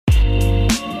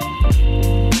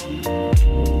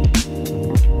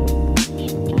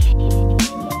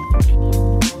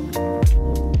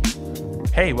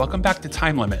Hey, welcome back to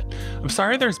Time Limit. I'm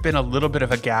sorry there's been a little bit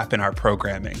of a gap in our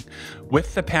programming.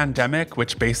 With the pandemic,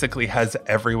 which basically has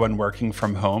everyone working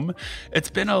from home, it's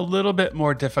been a little bit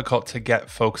more difficult to get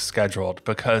folks scheduled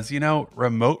because,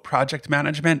 remote project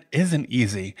management isn't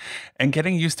easy, and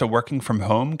getting used to working from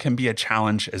home can be a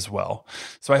challenge as well.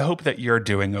 So I hope that you're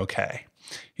doing okay.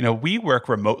 We work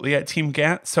remotely at Team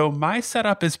Gantt, so my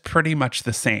setup is pretty much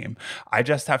the same. I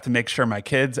just have to make sure my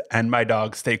kids and my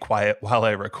dog stay quiet while I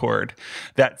record.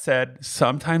 That said,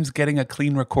 sometimes getting a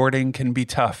clean recording can be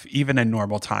tough, even in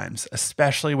normal times,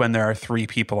 especially when there are 3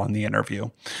 people on the interview.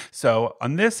 So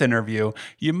on this interview,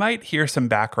 you might hear some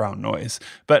background noise,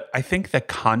 but I think the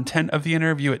content of the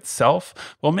interview itself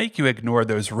will make you ignore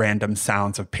those random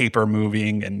sounds of paper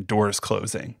moving and doors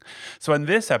closing. So in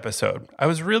this episode, I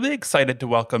was really excited to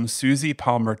welcome Susie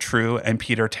Palmer-Trew and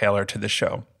Peter Taylor to the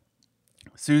show.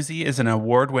 Susie is an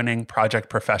award-winning project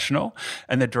professional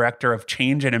and the director of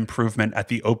change and improvement at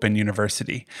the Open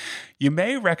University. You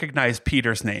may recognize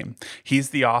Peter's name. He's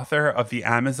the author of the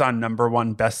Amazon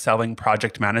 #1 best-selling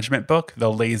project management book,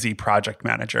 The Lazy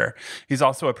ProjectManager. He's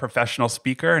also a professional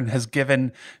speaker and has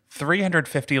given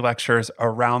 350 lectures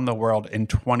around the world in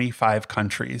 25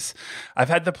 countries. I've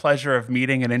had the pleasure of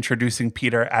meeting and introducing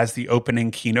Peter as the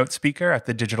opening keynote speaker at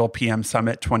the Digital PM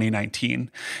Summit 2019.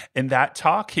 In that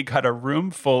talk, he got a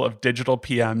room full of digital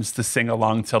PMs to sing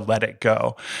along to Let It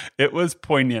Go. It was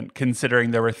poignant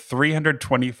considering there were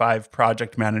 325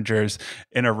 project managers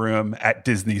in a room at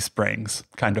Disney Springs.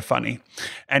 Kind of funny.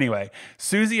 Anyway,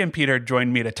 Susie and Peter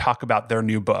joined me to talk about their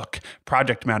new book,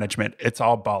 Project Management, It's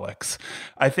All Bollocks.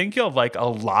 I think you'll like a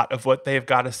lot of what they've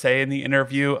got to say in the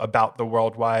interview about the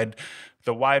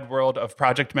wide world of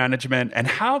project management and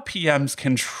how PMs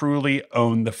can truly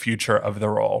own the future of the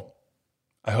role.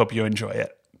 I hope you enjoy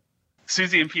it.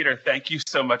 Susie and Peter, thank you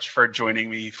so much for joining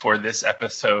me for this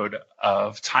episode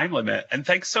of Time Limit. And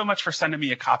thanks so much for sending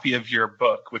me a copy of your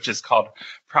book, which is called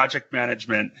Project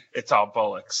Management, It's All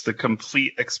Bollocks, the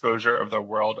complete exposure of the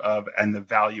world of and the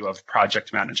value of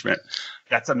project management.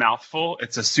 That's a mouthful.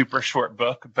 It's a super short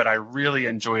book, but I really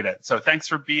enjoyed it. So thanks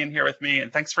for being here with me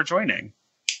and thanks for joining.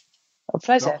 A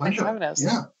pleasure. Thanks for having us.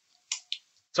 Yeah.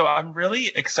 So I'm really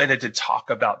excited to talk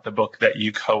about the book that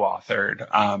you co-authored.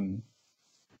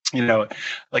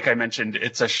 Like I mentioned,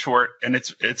 it's a short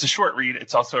read.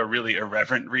 It's also a really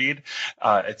irreverent read.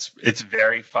 It's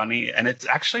very funny and it's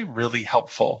actually really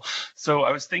helpful. So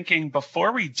I was thinking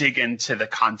before we dig into the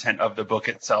content of the book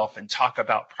itself and talk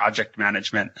about project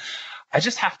management, I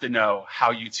just have to know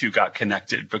how you two got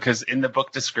connected, because in the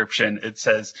book description, it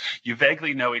says you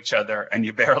vaguely know each other and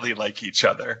you barely like each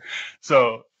other.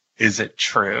 So is it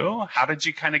true? How did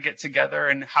you kind of get together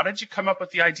and how did you come up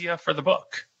with the idea for the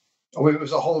book? Oh, it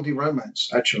was a holiday romance,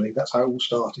 actually. That's how it all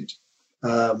started.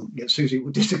 Susie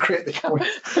would disagree at the point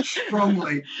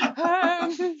strongly.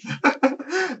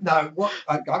 No,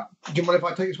 do you mind if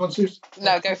I take this one, Susie?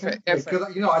 No, go for it. Because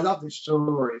I love this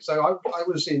story. So I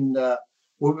was in,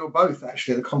 we were both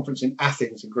actually at a conference in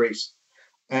Athens in Greece.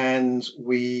 And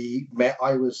we met.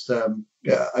 I was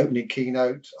opening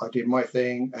keynote. I did my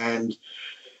thing. And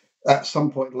at some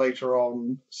point later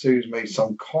on, Suze made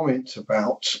some comment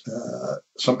about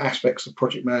some aspects of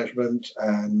project management,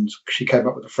 and she came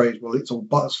up with the phrase, "Well, it's all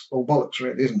bollocks,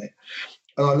 really, isn't it?"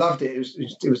 And I loved it.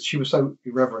 It was. She was so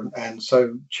irreverent and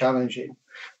so challenging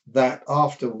that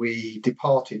after we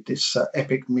departed this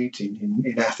epic meeting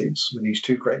in Athens, when these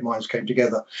two great minds came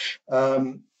together,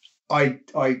 I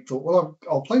thought, well,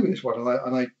 I'll play with this one,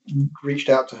 and I reached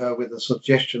out to her with a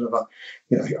suggestion of a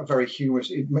very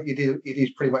humorous. It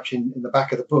is pretty much in the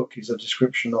back of the book is a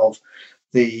description of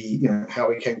the how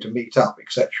we came to meet up,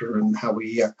 etc., and how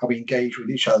we engage with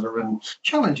each other and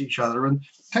challenge each other and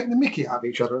take the mickey out of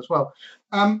each other as well.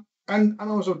 And I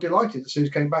was delighted that Suze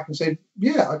came back and said,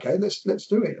 "Yeah, okay, let's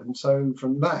do it." And so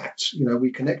from that,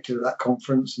 we connected at that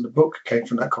conference, and the book came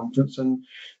from that conference, and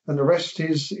the rest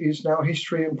is now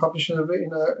history and publishing of it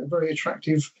in a very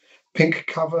attractive pink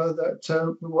cover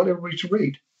that we want everybody to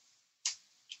read.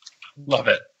 Love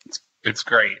it. It's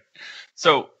great.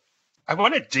 So I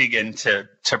want to dig into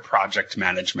project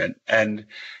management. And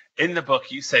in the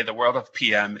book, you say the world of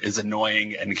PM is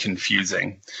annoying and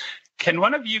confusing. Can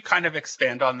one of you kind of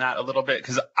expand on that a little bit?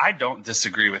 Because I don't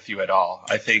disagree with you at all.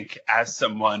 I think as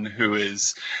someone who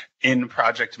is in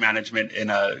project management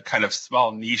in a kind of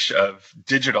small niche of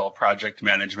digital project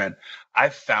management,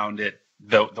 I've found it,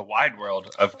 the wide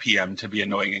world of PM, to be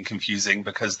annoying and confusing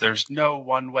because there's no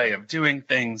one way of doing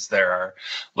things. There are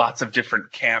lots of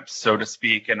different camps, so to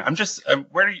speak. And I'm just,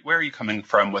 where are you coming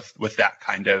from with that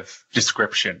kind of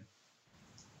description?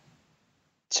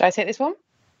 Should I take this one?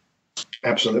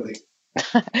 Absolutely.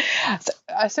 So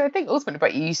I think ultimately,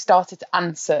 Brett, you started to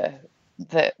answer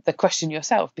the question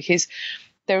yourself, because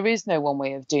there is no one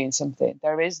way of doing something.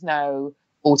 There is no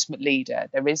ultimate leader.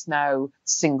 There is no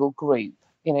single group.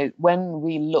 When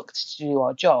we looked to do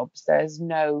our jobs, there's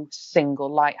no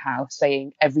single lighthouse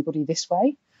saying everybody this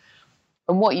way.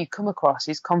 And what you come across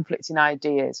is conflicting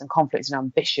ideas and conflicting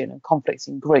ambition and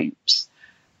conflicting groups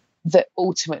that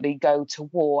ultimately go to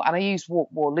war. And I use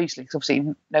war loosely because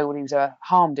obviously nobody was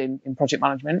harmed in project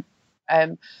management.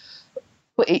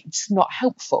 But it's not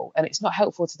helpful, and it's not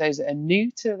helpful to those that are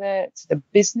new to the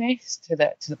business, to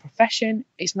the profession.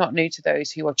 It's not new to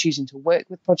those who are choosing to work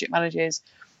with project managers.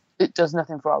 It does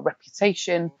nothing for our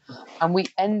reputation, and we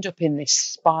end up in this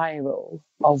spiral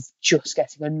of just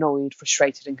getting annoyed,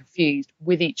 frustrated, and confused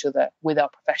with each other, with our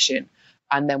profession,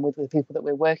 and then with the people that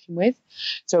we're working with.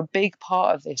 So a big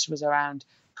part of this was around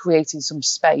creating some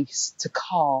space to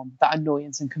calm that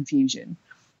annoyance and confusion,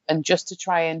 and just to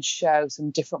try and show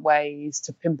some different ways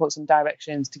to pinpoint some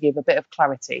directions, to give a bit of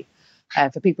clarity,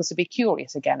 for people to be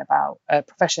curious again about a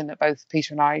profession that both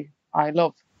Peter and I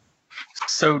love.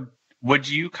 So would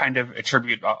you kind of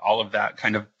attribute all of that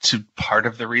kind of to part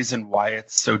of the reason why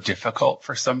it's so difficult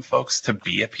for some folks to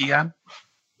be a PM?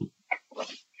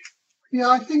 Yeah,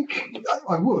 I think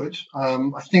I would.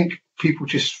 I think people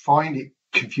just find it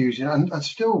confusing, and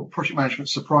still project management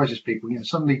surprises people.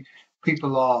 Suddenly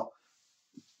people are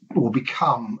or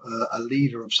become a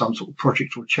leader of some sort of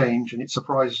project or change, and it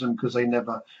surprises them because they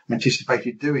never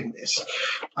anticipated doing this.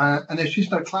 And there's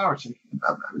just no clarity.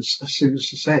 As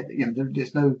Susie said,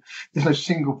 there's no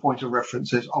single point of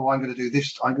reference as, oh, I'm going to do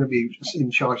this. I'm going to be in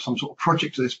charge of some sort of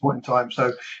project at this point in time.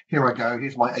 So here I go.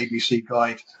 Here's my ABC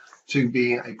guide to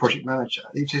being a project manager.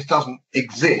 It just doesn't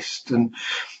exist. And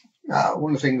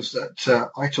one of the things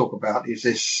that I talk about is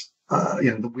this,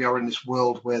 that we are in this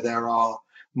world where there are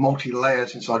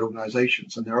multi-layers inside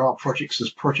organizations, and there are projects as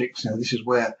projects.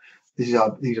 These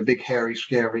are big, hairy,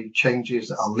 scary changes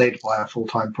that are led by a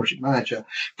full-time project manager,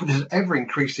 but there's an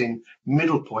ever-increasing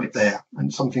middle point there,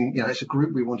 and something, it's a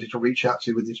group we wanted to reach out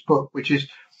to with this book, which is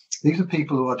these are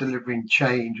people who are delivering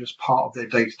change as part of their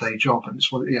day-to-day job. And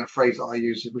it's a phrase that I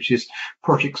use, which is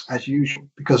projects as usual,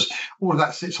 because all of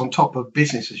that sits on top of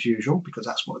business as usual, because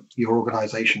that's what your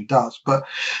organization does. But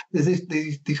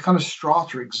these kind of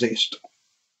strata exist.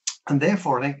 And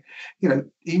therefore, I think,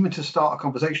 even to start a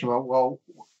conversation about, well,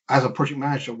 as a project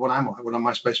manager, what am I? What am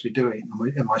I supposed to be doing?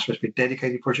 Am I supposed to be a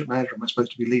dedicated project manager? Am I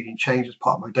supposed to be leading change as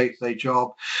part of my day-to-day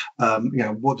job?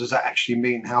 What does that actually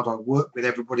mean? How do I work with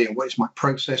everybody? And what is my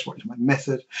process? What is my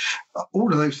method?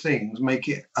 All of those things make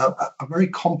it a very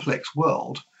complex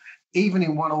world. Even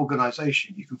in one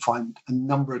organization, you can find a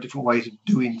number of different ways of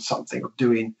doing something, of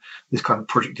doing this kind of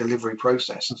project delivery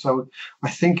process. And so I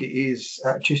think it is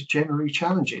just generally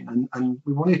challenging. And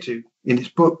we wanted to, in this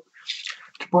book,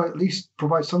 to at least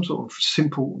provide some sort of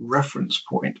simple reference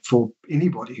point for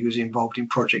anybody who's involved in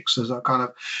projects as a kind of,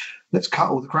 let's cut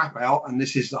all the crap out. And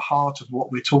this is the heart of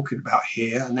what we're talking about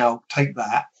here. And now take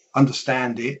that,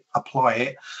 understand it, apply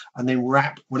it, and then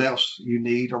wrap what else you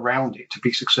need around it to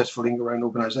be successful in your own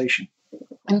organization.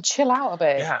 And chill out a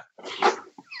bit. Yeah.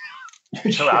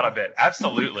 Chill out a bit.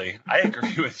 Absolutely. I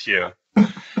agree with you.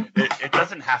 It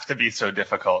doesn't have to be so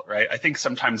difficult, right? I think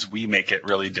sometimes we make it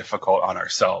really difficult on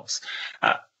ourselves.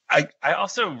 I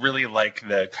also really like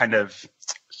the kind of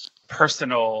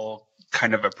personal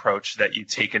kind of approach that you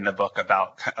take in the book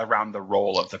around the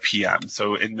role of the PM.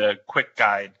 So in the quick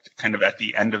guide, kind of at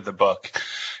the end of the book,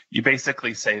 you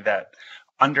basically say that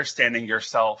understanding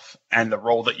yourself and the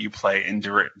role that you play in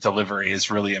delivery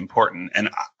is really important. And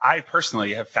I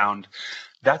personally have found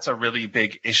that's a really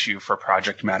big issue for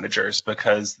project managers,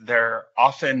 because they're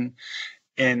often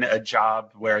in a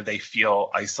job where they feel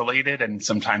isolated and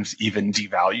sometimes even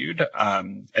devalued.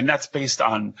 And that's based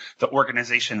on the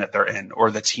organization that they're in or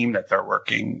the team that they're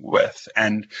working with.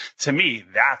 And to me,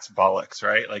 that's bollocks,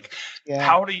 right? Like, Yeah.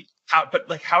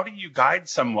 How do you guide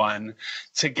someone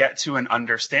to get to an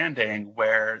understanding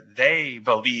where they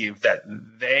believe that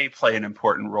they play an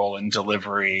important role in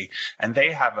delivery and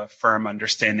they have a firm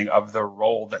understanding of the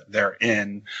role that they're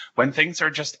in when things are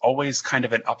just always kind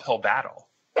of an uphill battle?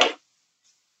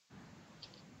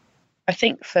 I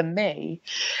think for me,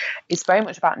 it's very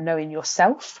much about knowing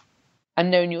yourself and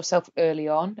knowing yourself early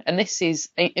on. And this is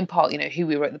in part, who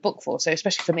we wrote the book for. So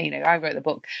especially for me, I wrote the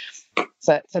book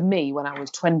for me when I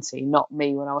was 20, not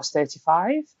me when I was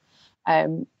 35,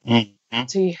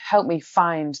 to help me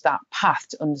find that path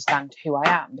to understand who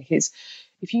I am. Because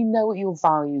if you know what your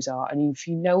values are, and if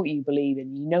you know what you believe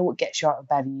in, you know what gets you out of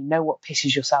bed, and you know what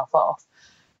pisses yourself off,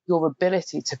 your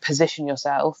ability to position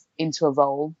yourself into a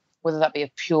role whether that be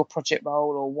a pure project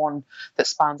role or one that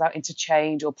spans out into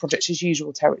change or projects as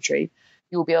usual territory,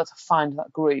 you'll be able to find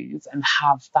that groove and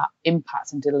have that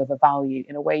impact and deliver value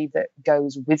in a way that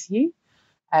goes with you.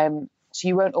 So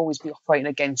you won't always be operating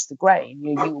against the grain.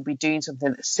 You will be doing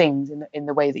something that sings in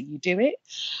the way that you do it.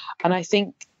 And I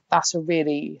think that's a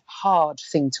really hard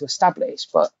thing to establish.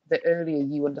 But the earlier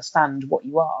you understand what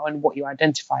you are and what you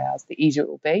identify as, the easier it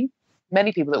will be.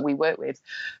 Many people that we work with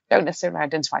don't necessarily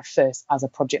identify first as a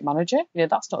project manager.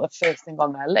 That's not the first thing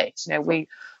on their list.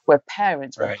 We're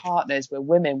parents, we're partners, we're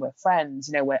women, we're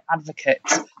friends, we're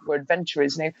advocates, we're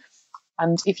adventurers,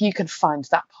 And if you can find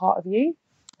that part of you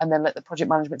and then let the project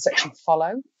management section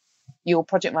follow, you'll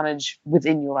project manage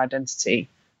within your identity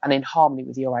and in harmony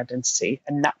with your identity.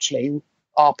 And naturally,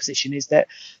 our position is that,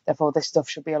 therefore, this stuff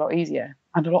should be a lot easier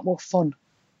and a lot more fun.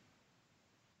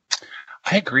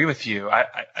 I agree with you.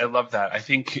 I love that. I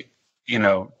think,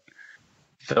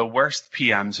 the worst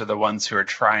PMs are the ones who are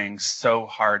trying so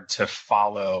hard to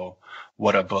follow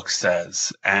what a book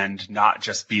says and not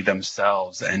just be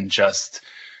themselves and just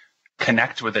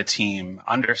connect with a team,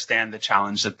 understand the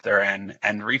challenge that they're in,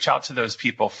 and reach out to those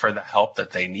people for the help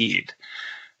that they need.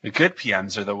 The good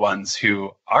PMs are the ones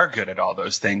who are good at all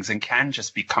those things and can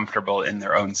just be comfortable in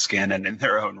their own skin and in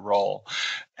their own role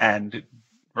and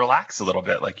relax a little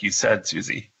bit, like you said,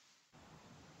 Susie.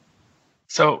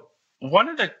 So one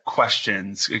of the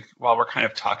questions, while we're kind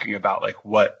of talking about like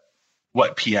what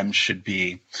PMs should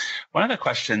be, one of the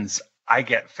questions I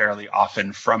get fairly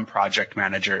often from project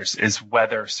managers is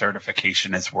whether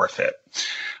certification is worth it.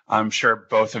 I'm sure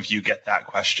both of you get that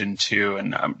question too.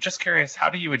 And I'm just curious, how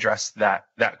do you address that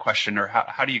question, or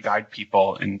how do you guide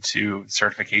people into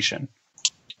certification?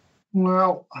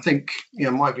 Well, I think,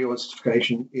 my view on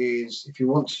certification is if you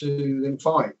want to, then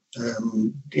fine.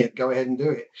 Go ahead and do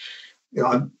it.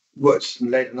 I've worked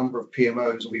and led a number of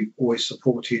PMOs, and we've always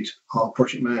supported our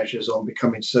project managers on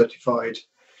becoming certified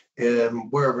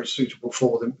wherever it's suitable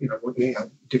for them.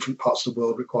 Different parts of the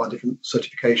world require different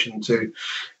certification to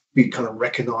be kind of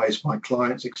recognised by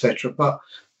clients, etc. But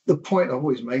the point I've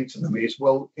always made to them is,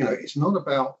 it's not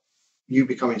about you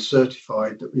becoming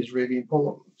certified that is really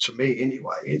important to me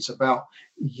anyway. It's about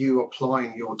you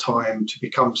applying your time to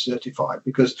become certified,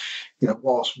 because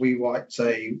whilst we might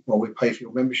say, well, we pay for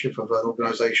your membership of an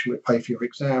organisation, we pay for your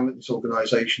exam at this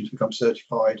organisation to become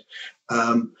certified,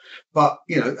 but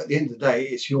at the end of the day,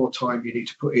 it's your time you need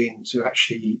to put in to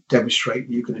actually demonstrate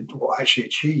you can actually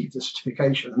achieve the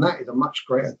certification. And that is a much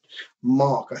greater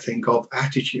mark, I think, of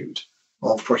attitude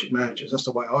of project managers. That's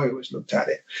the way I always looked at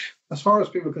it. As far as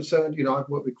people are concerned, I've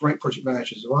worked with great project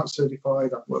managers who aren't certified.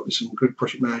 I've worked with some good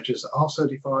project managers that are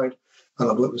certified,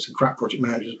 and I've worked with some crap project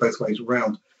managers both ways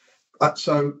around.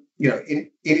 So,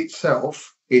 in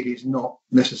itself, it is not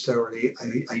necessarily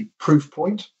a proof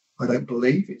point. I don't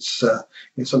believe it's.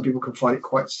 Some people can find it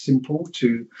quite simple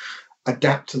to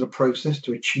adapt to the process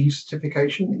to achieve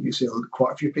certification. And you see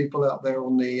quite a few people out there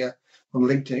on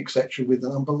LinkedIn, etc., with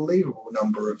an unbelievable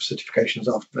number of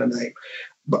certifications after their name.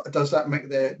 But does that make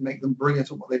them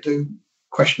brilliant at what they do?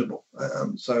 Questionable.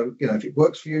 So, if it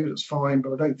works for you, that's fine,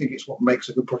 but I don't think it's what makes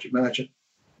a good project manager.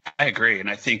 I agree. And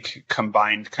I think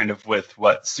combined kind of with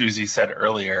what Susie said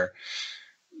earlier,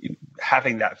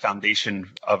 having that foundation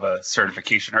of a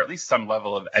certification, or at least some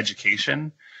level of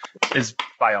education, is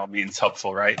by all means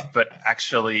helpful, right? But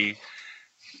actually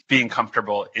being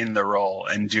comfortable in the role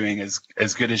and doing as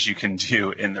good as you can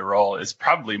do in the role is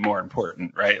probably more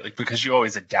important, right? Like, because you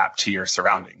always adapt to your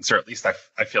surroundings, or at least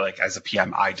I feel like as a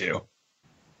PM, I do.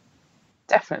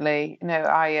 Definitely.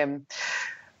 I am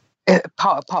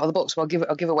part of the book, so I'll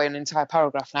give away an entire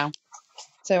paragraph now.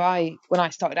 So when I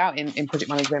started out in project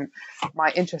management,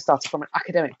 my interest started from an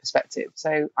academic perspective.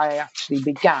 So I actually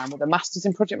began with a master's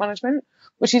in project management,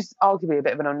 which is arguably a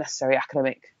bit of an unnecessary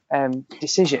academic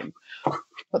decision.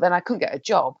 But then I couldn't get a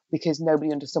job because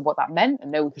nobody understood what that meant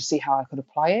and no one could see how I could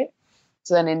apply it.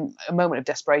 So then in a moment of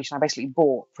desperation, I basically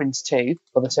bought Prince 2,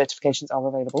 or the certifications are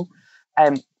available,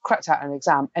 cracked out an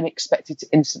exam and expected to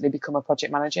instantly become a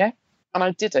project manager. And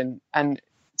I didn't. And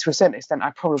to a certain extent,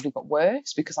 I probably got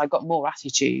worse because I got more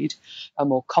attitude and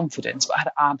more confidence, but I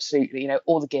had absolutely,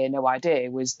 all the gear, no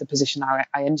idea was the position I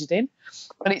ended in.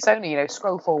 And it's only,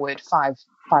 scroll forward 5-10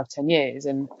 years,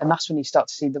 and that's when you start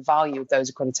to see the value of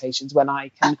those accreditations, when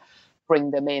I can bring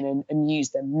them in and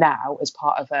use them now as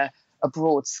part of a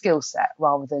broad skill set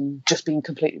rather than just being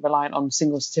completely reliant on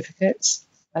single certificates.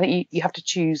 I think you have to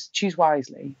choose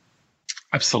wisely.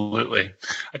 Absolutely.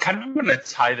 I kind of want to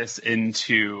tie this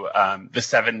into the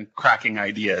 7 cracking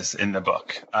ideas in the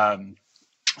book.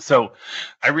 So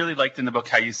I really liked in the book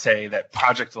how you say that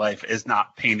project life is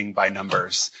not painting by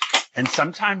numbers. And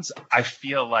sometimes I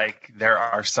feel like there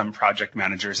are some project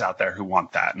managers out there who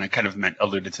want that. And I kind of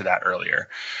alluded to that earlier.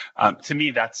 To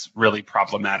me, that's really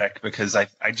problematic because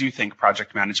I do think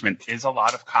project management is a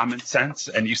lot of common sense.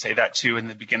 And you say that too in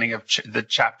the beginning of the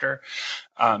chapter.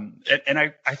 And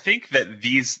I think that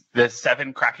the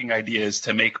 7 cracking ideas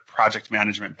to make project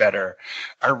management better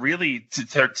are really,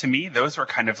 to me, those were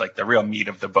kind of like the real meat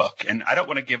of the book. And I don't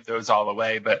want to give those all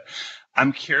away, but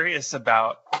I'm curious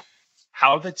about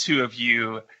how the two of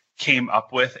you came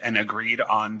up with and agreed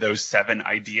on those 7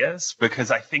 ideas,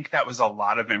 because I think that was a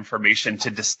lot of information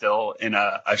to distill in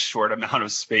a short amount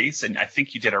of space. And I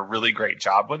think you did a really great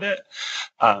job with it.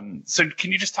 So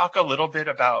can you just talk a little bit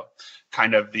about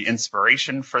kind of the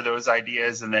inspiration for those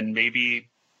ideas, and then maybe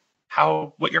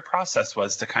what your process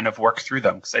was to kind of work through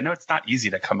them? Because I know it's not easy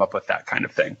to come up with that kind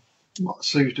of thing. What,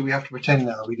 Sue, do we have to pretend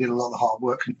now we did a lot of the hard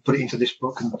work and put it into this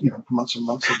book and, months and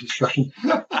months of discussion?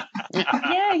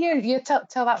 Yeah.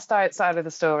 Tell that side of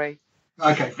the story.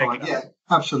 Okay, fine. Yeah,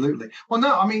 absolutely. Well,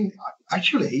 no, I mean,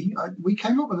 actually, we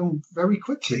came up with them very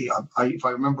quickly, if I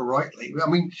remember rightly. I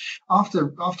mean,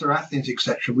 after Athens,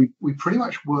 etc., we pretty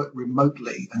much worked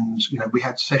remotely, and we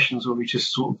had sessions where we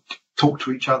just sort of talked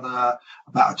to each other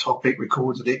about a topic,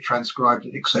 recorded it, transcribed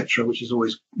it, etc., which is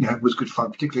always was good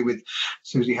fun, particularly with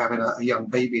Susie having a young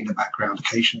baby in the background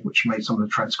occasionally, which made some of the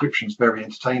transcriptions very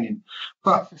entertaining.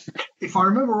 But if I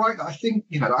remember right, I think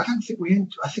I think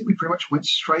we pretty much went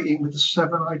straight in with the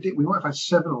 7 ideas. We might have had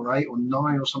 7 or 8 or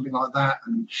 9 or something like that,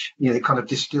 and they kind of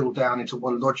distilled down into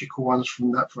one logical ones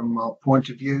from our point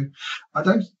of view. I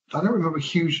don't remember a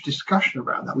huge discussion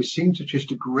around that. We seemed to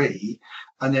just agree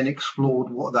and then explored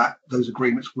what those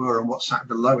agreements were and what sat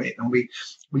below it. And we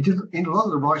did, a lot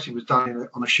of the writing was done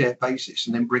on a shared basis,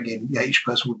 and then each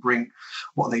person would bring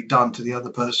what they'd done to the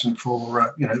other person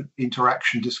for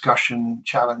interaction, discussion,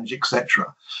 challenge,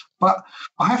 etc. But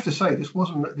I have to say, this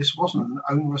wasn't an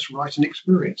onerous writing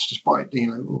experience, despite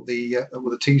all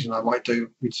the teasing I might do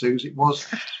with Suze. It was.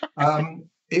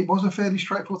 It was a fairly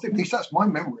straightforward thing. At least that's my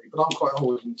memory, but I'm quite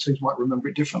old and Suze might remember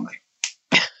it differently.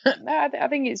 No, I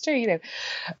think it's true.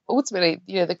 Ultimately,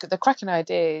 the cracking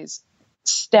ideas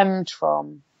stemmed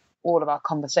from all of our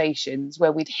conversations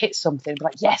where we'd hit something,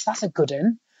 like, yes, that's a good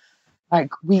one.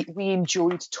 Like we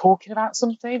enjoyed talking about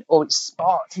something, or it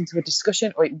sparked into a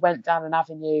discussion, or it went down an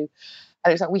avenue, and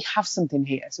it was like, we have something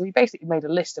here. So we basically made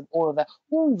a list of all of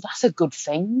that's a good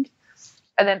thing.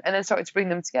 And then started to bring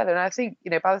them together. And I think,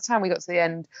 by the time we got to the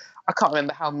end, I can't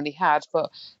remember how many had, but,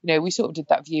 we sort of did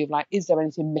that view of like, is there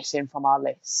anything missing from our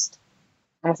list?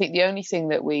 And I think the only thing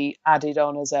that we added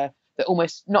on that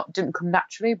almost didn't come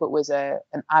naturally, but was an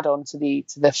add-on to the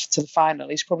final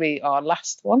is probably our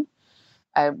last one,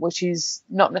 which is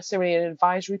not necessarily an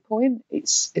advisory point.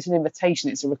 It's an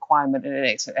invitation. It's a requirement and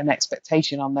an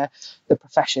expectation on the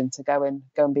profession to go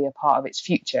and be a part of its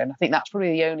future. And I think that's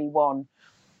probably the only one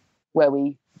where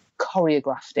we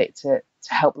choreographed it to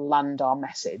help land our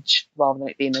message, rather than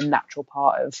it being a natural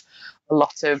part of a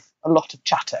lot of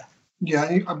chatter.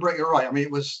 Yeah, Brett, you're right. I mean,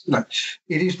 it was,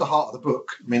 it is the heart of the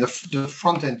book. I mean, the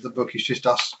front end of the book is just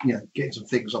us, getting some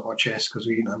things off our chest because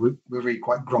we're really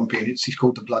quite grumpy, and it's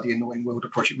called The Bloody Annoying World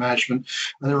of Project Management,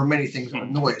 and there are many things that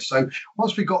annoy us. So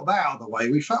once we got that out of the way,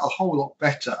 we felt a whole lot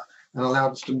better and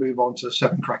allowed us to move on to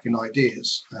 7 cracking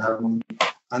ideas.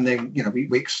 And then,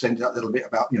 we extended that a little bit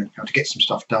about, how to get some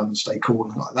stuff done and stay cool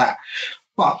and like that.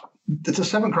 But the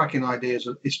 7 cracking ideas,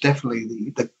 it's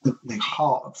definitely the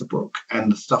heart of the book, and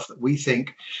the stuff that we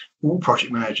think all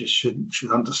project managers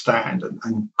should understand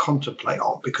and contemplate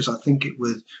on, because I think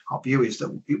our view is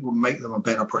that it will make them a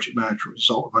better project manager as a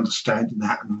result of understanding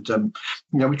that. And,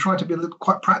 we try to be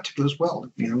quite practical as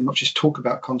well, not just talk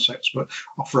about concepts, but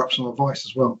offer up some advice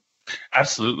as well.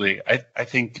 Absolutely. I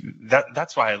think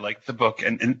that's why I like the book.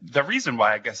 And the reason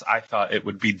why I guess I thought it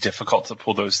would be difficult to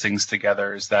pull those things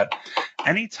together is that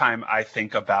anytime I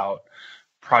think about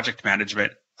project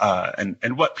management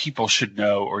and what people should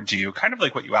know or do, kind of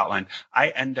like what you outlined, I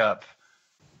end up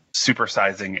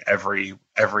supersizing every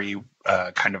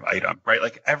kind of item, right?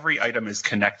 Like every item is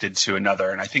connected to another.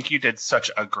 And I think you did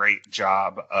such a great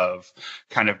job of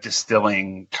kind of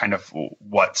distilling kind of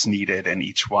what's needed in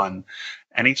each one.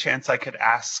 Any chance I could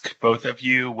ask both of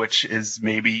you which is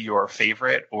maybe your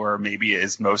favorite, or maybe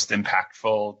is most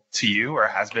impactful to you, or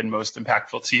has been most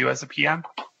impactful to you as a PM?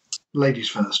 Ladies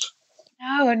first.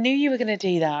 No, I knew you were going to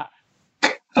do that.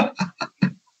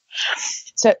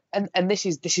 So, and this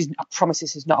is, I promise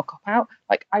this is not a cop out.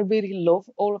 Like, I really love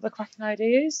all of the cracking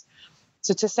ideas.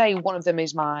 So to say one of them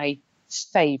is my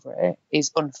favorite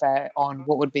is unfair on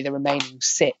what would be the remaining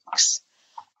 6.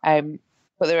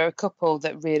 but there are a couple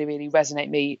that really, really resonate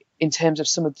me in terms of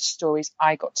some of the stories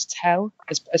I got to tell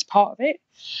as part of it.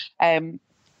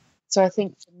 So I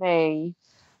think for me,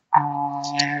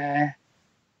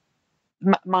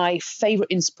 my favourite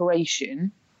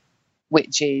inspiration,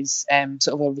 which is sort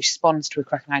of a response to a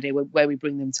cracking idea where we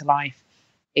bring them to life,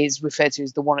 is referred to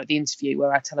as the one at the interview,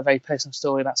 where I tell a very personal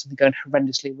story about something going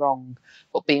horrendously wrong,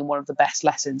 but being one of the best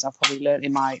lessons I've probably learned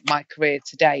in my career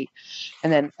to date.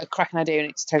 And then a cracking idea in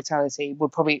its totality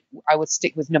I would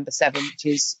stick with number 7, which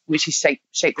is shape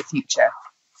the future,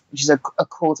 which is a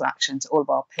call to action to all of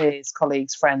our peers,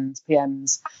 colleagues, friends,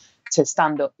 PMs, to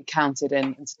stand up, be counted,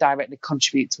 and to directly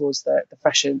contribute towards the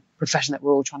profession that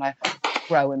we're all trying to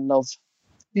grow and love.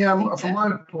 Yeah, from my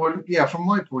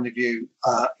point of view,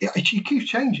 it keeps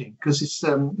changing, because this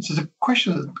is a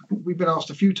question that we've been asked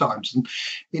a few times, and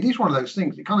it is one of those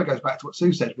things. It kind of goes back to what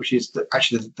Sue said, which is that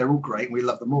actually they're all great and we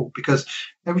love them all. Because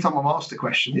every time I'm asked a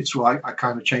question, it's right, I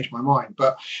kind of change my mind.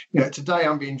 But today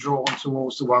I'm being drawn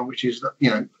towards the one which is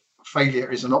that failure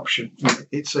is an option.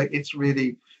 It's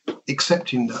really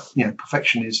accepting that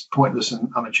perfection is pointless and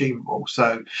unachievable.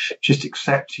 So just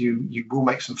accept you will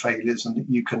make some failures, and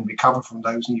you can recover from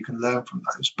those and you can learn from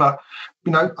those. But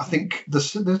I think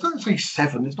there's don't say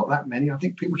 7, there's not that many. I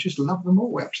think people just love them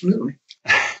all. Absolutely.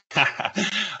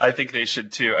 I think they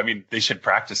should too. I mean, they should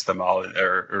practice them all,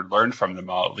 or learn from them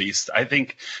all at least. I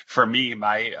think for me,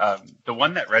 the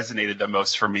one that resonated the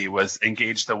most for me was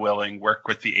engage the willing, work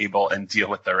with the able, and deal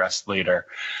with the rest later.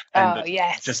 And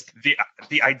yes. Just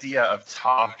the idea of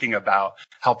talking about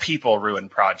how people ruin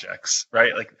projects,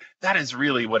 right? Like, that is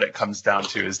really what it comes down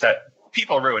to, is that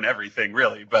people ruin everything,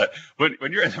 really. But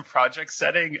when you're in a project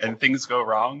setting and things go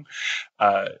wrong,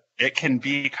 it can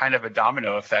be kind of a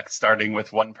domino effect, starting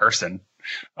with one person.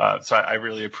 So I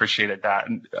really appreciated that.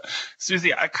 And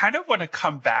Susie, I kind of want to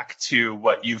come back to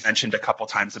what you've mentioned a couple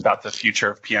times about the future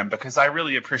of PM, because I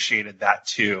really appreciated that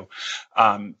too.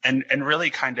 And really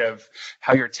kind of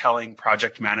how you're telling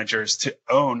project managers to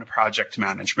own project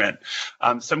management.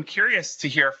 So I'm curious to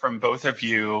hear from both of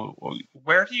you,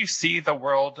 where do you see the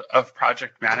world of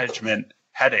project management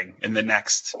heading in the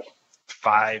next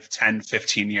 5, 10,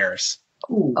 15 years?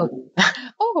 You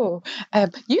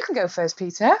can go first,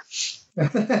 Peter.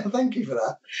 Thank you for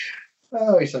that.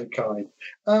 Oh, you're so kind.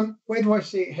 Where do I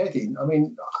see it heading? I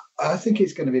mean, I think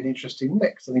it's going to be an interesting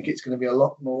mix. I think it's going to be a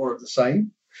lot more of the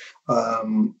same. As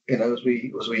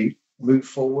we move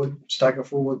forward, stagger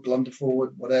forward, blunder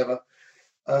forward, whatever.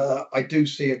 I do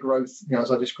see a growth,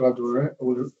 as I described already,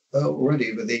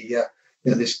 with the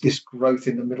this growth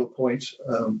in the middle point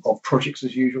of projects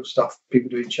as usual stuff, people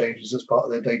doing changes as part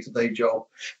of their day-to-day job.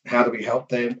 How do we help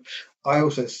them? I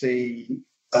also see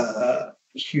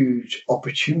huge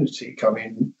opportunity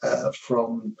coming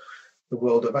from the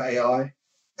world of AI,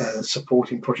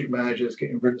 supporting project managers,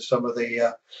 getting rid of some of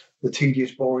the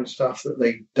tedious, boring stuff that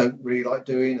they don't really like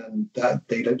doing, and that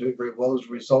they don't do it very well as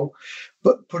a result,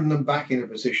 but putting them back in a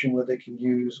position where they can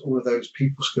use all of those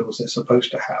people skills they're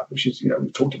supposed to have, which is,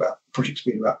 we've talked about projects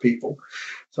being about people.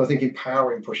 So I think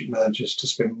empowering project managers to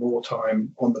spend more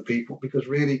time on the people, because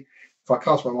really, if I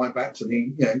cast my mind back to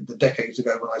the decades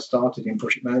ago when I started in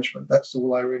project management, that's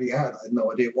all I really had. I had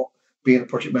no idea what being a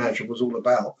project manager was all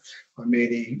about. I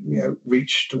merely,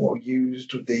 reached or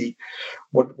used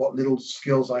what little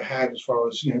skills I had as far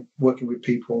as, working with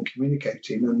people and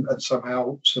communicating, and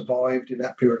somehow survived in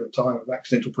that period of time of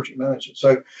accidental project manager.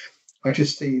 So I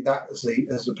just see that as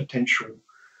the potential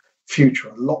future.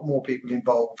 A lot more people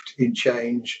involved in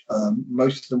change.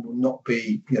 Most of them will not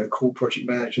be, cool project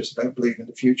managers. I don't believe in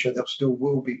the future. There still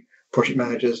will be project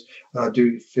managers. And I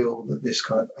do feel that this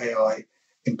kind of AI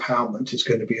empowerment is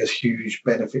going to be a huge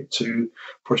benefit to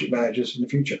project managers in the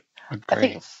future.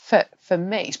 Great. I think for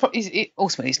me,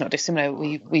 ultimately it's not dissimilar.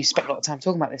 We spent a lot of time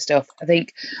talking about this stuff. I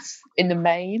think in the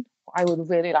main, what I would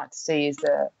really like to see is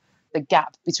the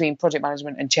gap between project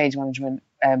management and change management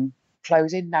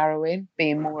closing, narrowing,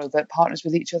 being more overt partners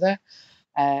with each other,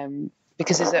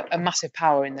 because there's a massive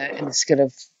power in the skill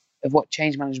of what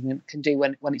change management can do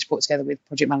when it's brought together with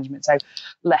project management. So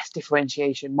less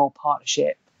differentiation, more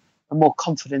partnership, and more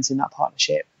confidence in that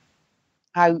partnership.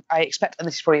 I expect, and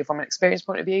this is probably from an experience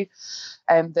point of view,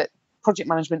 that project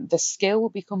management, the skill will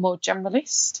become more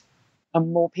generalist,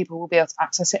 and more people will be able to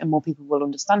access it, and more people will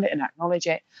understand it and acknowledge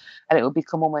it, and it will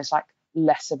become almost like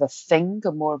less of a thing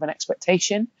and more of an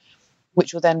expectation,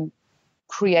 which will then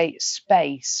create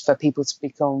space for people to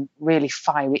become really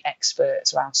fiery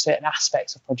experts around certain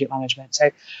aspects of project management.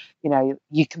 So,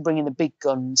 you can bring in the big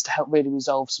guns to help really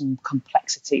resolve some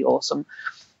complexity or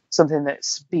something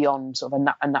that's beyond sort of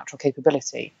a natural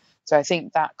capability. So I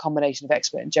think that combination of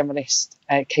expert and generalist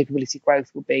capability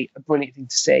growth will be a brilliant thing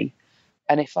to see.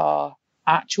 And if our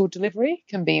actual delivery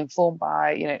can be informed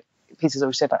by, Peter's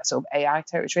always said that sort of AI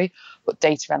territory, but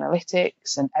data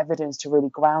analytics and evidence to really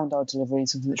ground our delivery in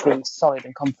something that's really solid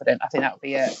and confident, I think that would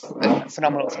be a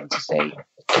phenomenal thing to see.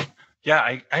 Yeah,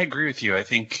 I agree with you. I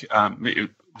think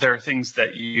there are things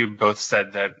that you both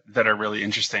said that are really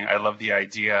interesting. I love the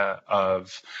idea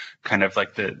of kind of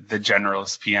like the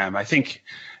generalist PM. I think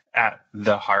at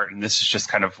the heart, and this is just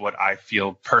kind of what I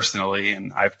feel personally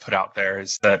and I've put out there,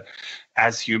 is that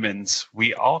as humans,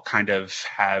 we all kind of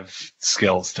have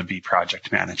skills to be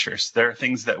project managers. There are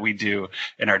things that we do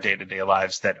in our day-to-day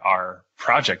lives that are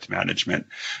project management.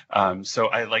 So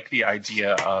I like the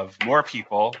idea of more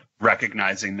people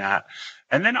recognizing that.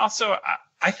 And then also,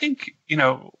 I think,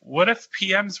 what if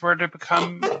PMs were to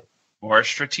become more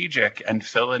strategic and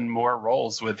fill in more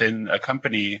roles within a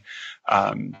company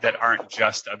that aren't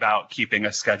just about keeping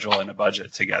a schedule and a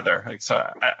budget together. So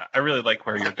I really like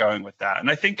where you're going with that.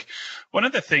 And I think one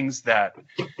of the things that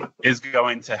is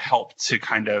going to help to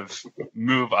kind of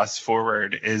move us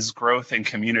forward is growth in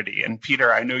community. And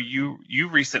Peter, I know you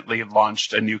recently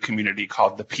launched a new community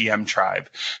called the PM Tribe.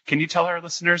 Can you tell our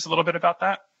listeners a little bit about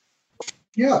that?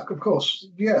 Yeah, of course.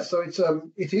 Yeah, so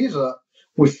it is a.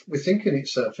 We're thinking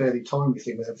it's a fairly timely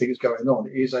thing with everything that's going on.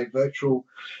 It is a virtual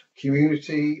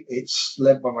community. It's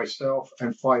led by myself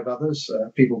and 5 others,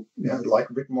 people like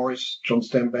Rick Morris, John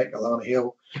Stenbeck, Alana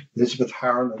Hill, Elizabeth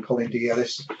Harron, and Colin D.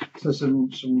 Ellis. So some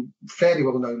fairly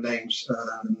well-known names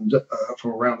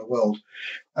from around the world.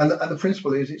 And the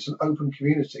principle is it's an open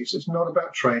community. So it's not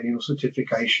about training or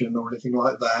certification or anything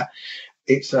like that.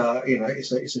 It's a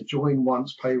join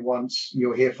once, pay once,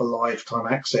 you're here for lifetime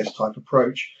access type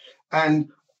approach. And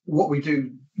what we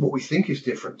think is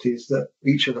different is that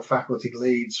each of the faculty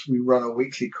leads, we run a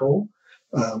weekly call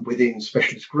within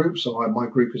specialist groups. So my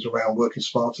group is around working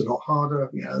smarter, not harder,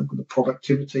 the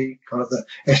productivity, kind of the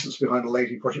essence behind a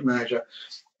Lazy Project Manager.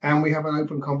 And we have an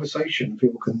open conversation.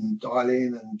 People can dial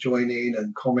in and join in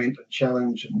and comment and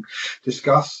challenge and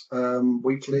discuss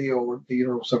weekly, or these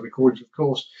are also recorded, of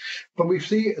course. But we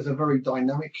see it as a very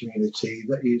dynamic community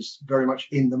that is very much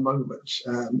in the moment.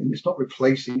 And it's not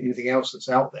replacing anything else that's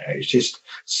out there. It's just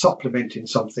supplementing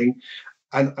something.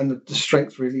 And the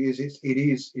strength really is it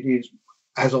is.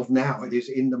 As of now, it is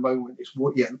in the moment. It's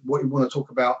what you want to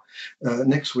talk about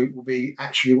next week will be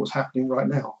actually what's happening right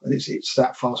now, and it's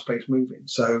that fast-paced moving.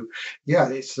 So,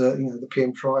 it's the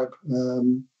PM Tribe.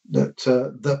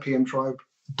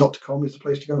 thepmtribe.com is the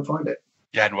place to go and find it.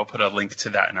 Yeah, and we'll put a link to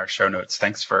that in our show notes.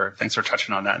 Thanks for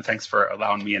touching on that, and thanks for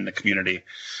allowing me in the community.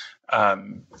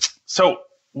 So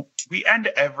we end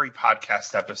every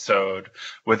podcast episode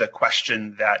with a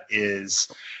question that is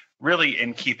really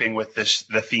in keeping with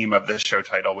the theme of this show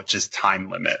title, which is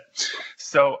time limit.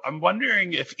 So I'm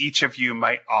wondering if each of you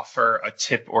might offer a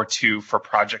tip or two for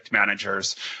project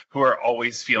managers who are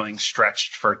always feeling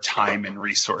stretched for time and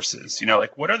resources.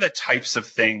 What are the types of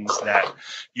things that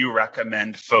you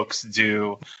recommend folks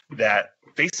do that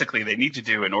basically they need to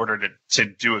do in order to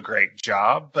do a great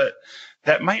job, but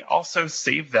that might also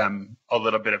save them a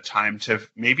little bit of time to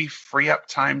maybe free up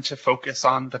time to focus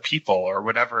on the people or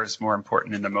whatever is more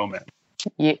important in the moment?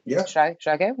 Yeah. Should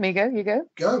I go? Me go? You go?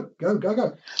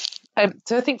 Go.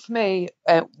 So I think for me,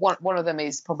 one of them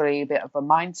is probably a bit of a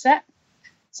mindset.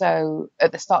 So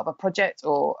at the start of a project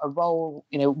or a role,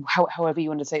 however you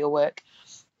undertake your work,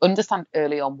 understand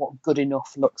early on what good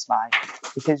enough looks like,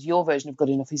 because your version of good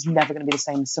enough is never going to be the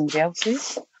same as somebody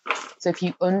else's. So if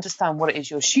you understand what it is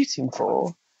you're shooting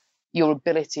for, your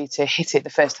ability to hit it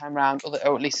the first time round, or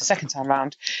at least the second time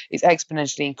round, is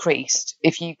exponentially increased.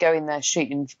 If you go in there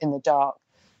shooting in the dark,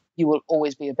 you will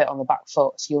always be a bit on the back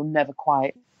foot, so you'll never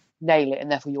quite nail it,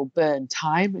 and therefore you'll burn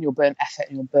time and you'll burn effort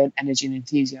and you'll burn energy and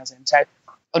enthusiasm. So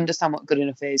understand what good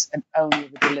enough is and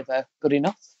only deliver good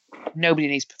enough. Nobody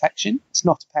needs perfection. It's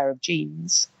not a pair of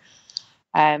jeans.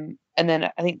 And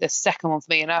then I think the second one for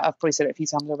me, and I've probably said it a few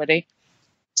times already,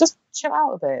 just chill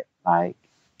out a bit. Like,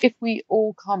 if we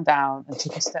all calm down and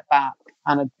took a step back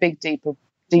and a big, deep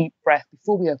breath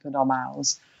before we opened our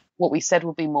mouths, what we said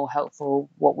would be more helpful,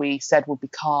 what we said would be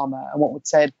calmer, and what we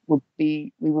said would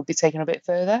be, we would be taken a bit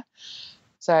further.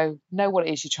 So know what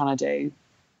it is you're trying to do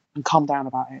and calm down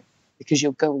about it, because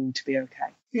you're going to be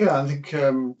okay. Yeah, I think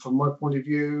from my point of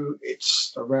view,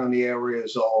 it's around the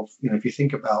areas of, if you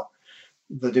think about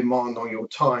the demand on your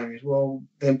time as well,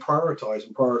 then prioritize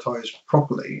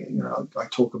properly. I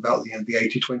talk about the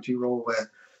 80-20 rule, where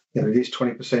it is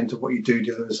 20% of what you do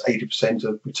delivers 80%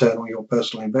 of return on your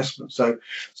personal investment. So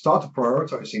start to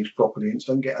prioritize things properly and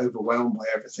don't get overwhelmed by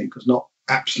everything, because not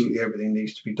absolutely everything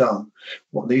needs to be done.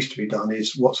 What needs to be done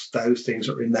is what's those things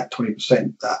that are in that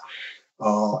 20% that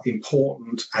are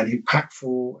important and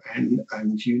impactful, and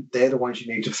they're the ones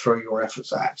you need to throw your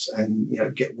efforts at and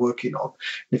get working on.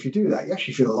 And if you do that, you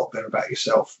actually feel a lot better about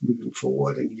yourself moving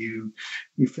forward, and you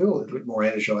feel a little bit more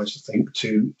energized, I think,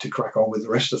 to crack on with the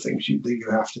rest of the things that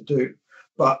you have to do.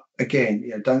 But again,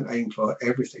 don't aim for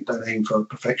everything. Don't aim for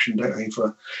perfection. Don't aim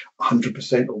for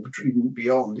 100% or even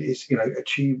beyond. It's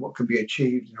achieve what can be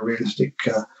achieved in a realistic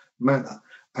manner,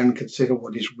 and consider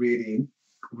what is really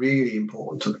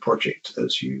important to the project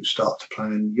as you start to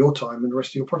plan your time and the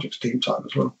rest of your project's team time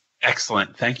as well.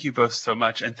 Excellent. Thank you both so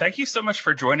much. And thank you so much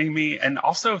for joining me. And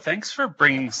also thanks for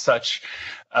bringing such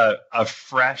a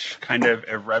fresh kind of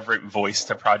irreverent voice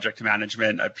to project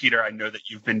management. Peter, I know that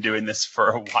you've been doing this for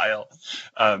a while,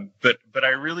 but I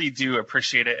really do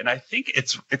appreciate it. And I think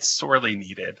it's sorely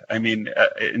needed. I mean,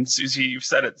 and Susie, you've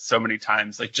said it so many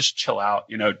times, like, just chill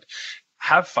out,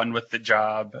 have fun with the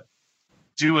job,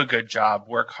 do a good job,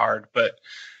 work hard, but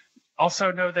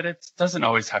also know that it doesn't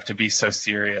always have to be so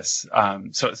serious.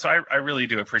 So I really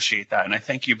do appreciate that. And I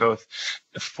thank you both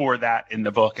for that in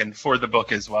the book and for the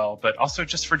book as well, but also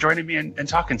just for joining me and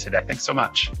talking today. Thanks so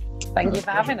much. Thank you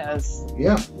for having us.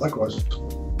 Yeah, likewise.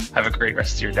 Have a great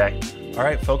rest of your day. All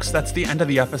right, folks, that's the end of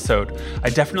the episode. I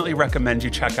definitely recommend you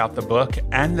check out the book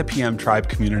and the PM Tribe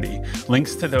community.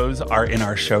 Links to those are in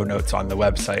our show notes on the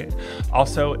website.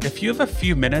 Also, if you have a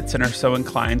few minutes and are so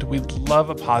inclined, we'd love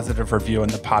a positive review on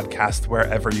the podcast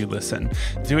wherever you listen.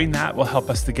 Doing that will help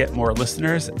us to get more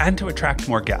listeners and to attract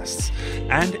more guests.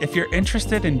 And if you're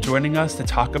interested in joining us to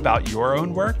talk about your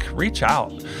own work, reach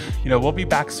out. We'll be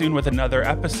back soon with another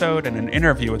episode and an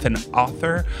interview with an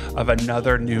author of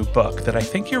another new book that I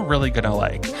think you're really going to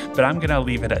like, but I'm going to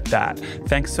leave it at that.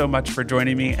 Thanks so much for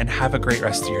joining me, and have a great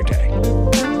rest of your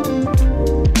day.